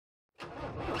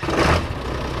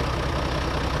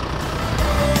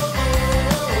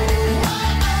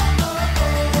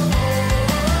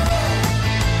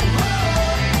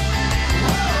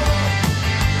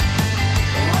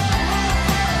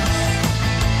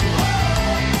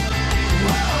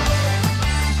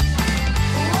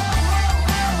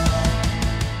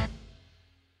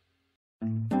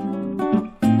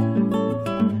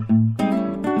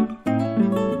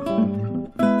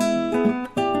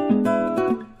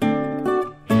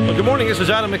Well, good morning, this is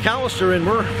Adam McAllister, and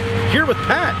we're here with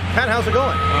Pat. Pat, how's it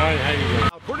going? All right, how you doing?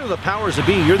 According to the powers that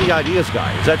be, you're the ideas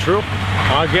guy. Is that true?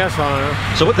 I guess I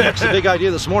am. So what the heck's the big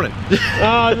idea this morning?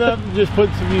 Nothing, just put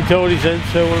some utilities in,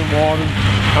 sewer and water.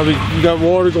 I mean, we got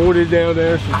water going in down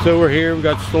there, some sewer here, we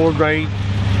got storm drain,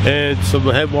 and some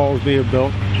head walls being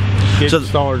built. Getting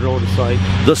started on the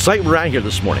site. The site we're at here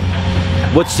this morning,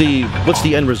 what's the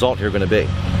end result here going to be?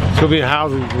 It's going to be a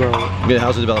housing development. Be a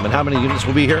housing development. How many units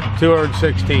will be here?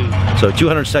 216. So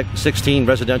 216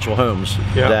 residential homes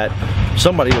that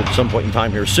somebody at some point in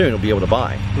time here soon will be able to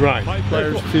buy. Right. Pipe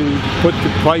layers to put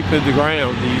the pipe in the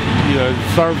ground, the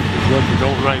service is what they're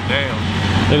doing right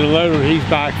now. And the loader, he's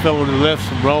backfilling the lifts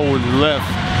and rolling the lifts,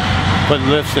 putting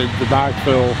lifts in the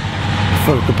backfill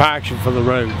for compaction for the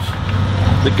roads.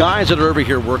 The guys that are over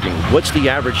here working, what's the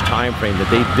average time frame that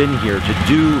they've been here to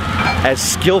do as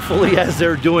skillfully as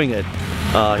they're doing it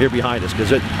here behind us?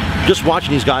 Because just watching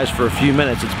these guys for a few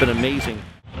minutes, it's been amazing.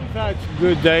 We've had some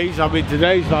good days. I mean,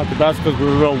 today's not the best because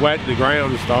we're real wet in the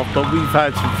ground and stuff, but we've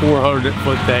had some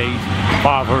 400-foot days,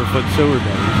 500-foot sewer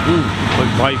days,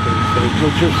 with piping. So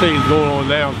what you're seeing going on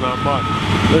now is not much.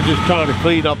 They're just trying to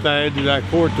clean up that end of that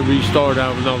court to restart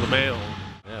out another manhole.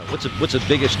 What's the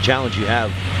biggest challenge you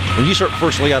have when you start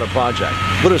first lay out a project?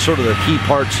 What are sort of the key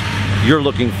parts you're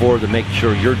looking for to make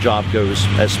sure your job goes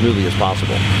as smoothly as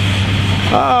possible?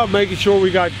 Making sure we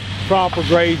got proper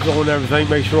grades on everything,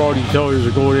 make sure all the utilities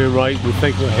are going in right. We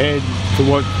think ahead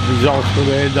to what the results are going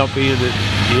to end up being at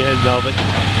the end of it.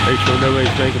 Make sure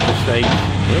nobody's making mistakes.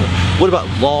 Yeah. What about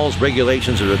laws,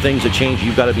 regulations, or the things that change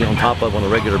you've got to be on top of on a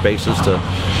regular basis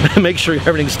to make sure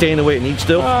everything's staying the way it needs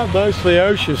to? Mostly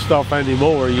OSHA stuff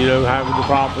anymore, having the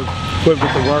proper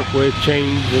equipment to work with,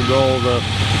 chains and all the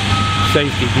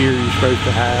safety gear you're supposed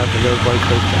to have and everybody's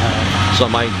supposed to have. So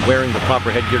am I wearing the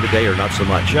proper headgear today or not so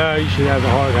much? No, you should have the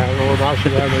hard hat on. I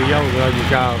should have a yellow one you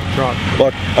got on the truck.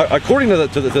 Well, according to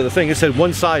the thing, it said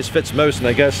one size fits most, and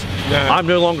I guess I'm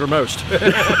no longer most.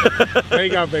 They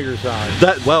got bigger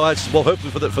size. Well,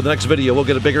 hopefully for the next video we'll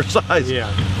get a bigger size. Yeah.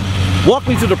 Walk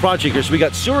me through the project here. So we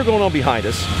got sewer going on behind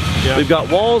us. Yep. We've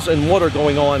got walls and water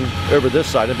going on over this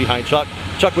side and behind Chuck.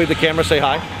 Chuck, wave the camera, say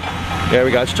hi. There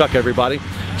we go, it's Chuck, everybody.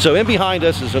 So in behind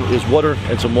us is water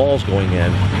and some walls going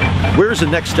in. Where's the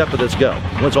next step of this go?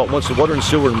 Once the water and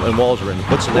sewer and walls are in,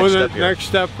 what's the next step here? Next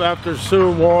step after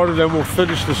sewer and water, then we'll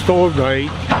finish the storm drain.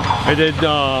 And then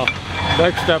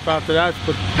next step after that is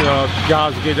put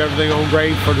guys get everything on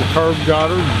grade for the curb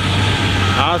gutter and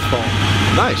asphalt.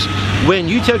 Nice. When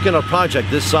you take in a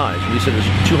project this size, you said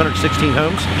there's 216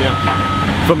 homes?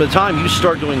 Yeah. From the time you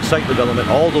start doing site development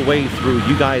all the way through,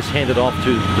 you guys hand it off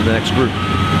to the next group.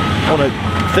 On a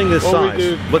thing this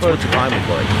size, what's the time look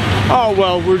like? Oh,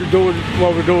 well, what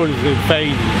we're doing is in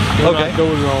phases. We're not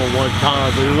doing it all at one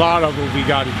time, but a lot of it we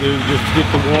got to do just to get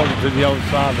the water to the other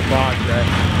side of the project.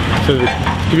 So the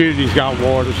community's got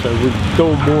water, so we're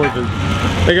doing more than,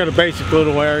 they got a basic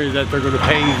little area that they're going to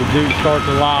pave and do, start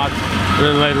the lots, and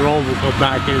then later on we'll go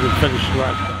back in and finish the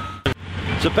rest of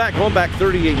it. So going back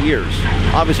 38 years,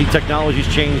 obviously technology's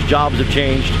changed, jobs have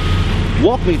changed.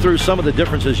 Walk me through some of the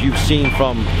differences you've seen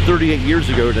from 38 years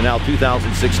ago to now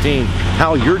 2016,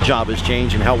 how your job has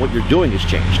changed and how what you're doing has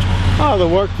changed. Oh, the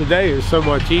work today is so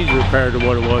much easier compared to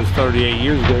what it was 38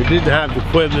 years ago. It didn't have the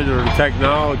equipment or the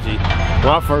technology. When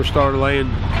I first started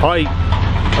laying pipe,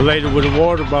 I laid it with a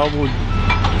water bubble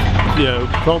and,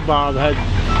 plumb bob had,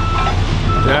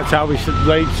 that's how we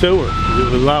laid sewer.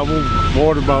 It was level,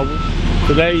 water bubble.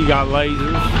 Today you got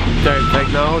lasers,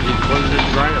 technology to put it in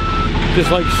the ground. Just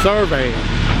like surveying,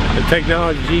 the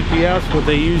technology GPS, what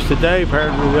they use today,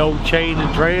 compared to the old chain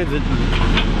and transit,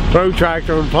 and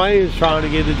protractor and planes trying to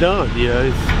get it done.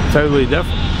 It's totally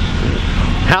different.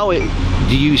 How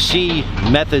do you see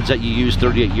methods that you used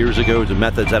 38 years ago to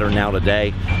methods that are now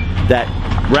today that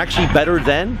were actually better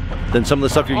then than some of the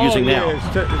stuff you're using now?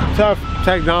 Tough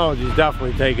technology is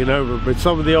definitely taking over, but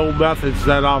some of the old methods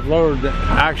that I've learned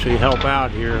actually help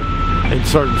out here in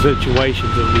certain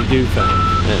situations that we do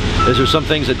things. Is there some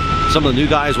things that some of the new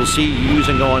guys will see you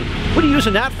using going, what are you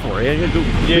using that for?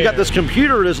 You got this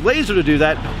computer, this laser to do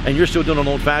that, and you're still doing it an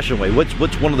old-fashioned way. What's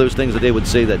one of those things that they would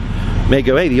say that may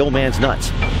go, hey, the old man's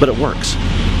nuts, but it works?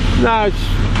 No,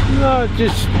 it's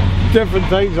just different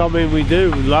things. I mean, we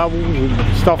do levels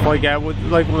and stuff like that.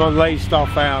 Like when I lay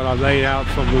stuff out, I lay out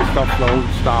some of the stuff the old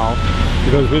style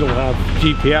because we don't have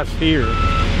GPS here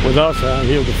with us out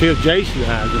here. The field Jason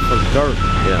has it for the dirt.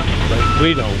 Yeah, but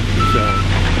we don't. So.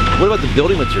 What about the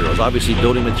building materials? Obviously,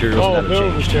 building materials have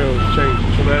changed. Building materials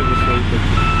changed tremendously, but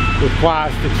with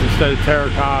plastics instead of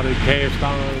terracotta and cast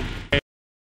iron.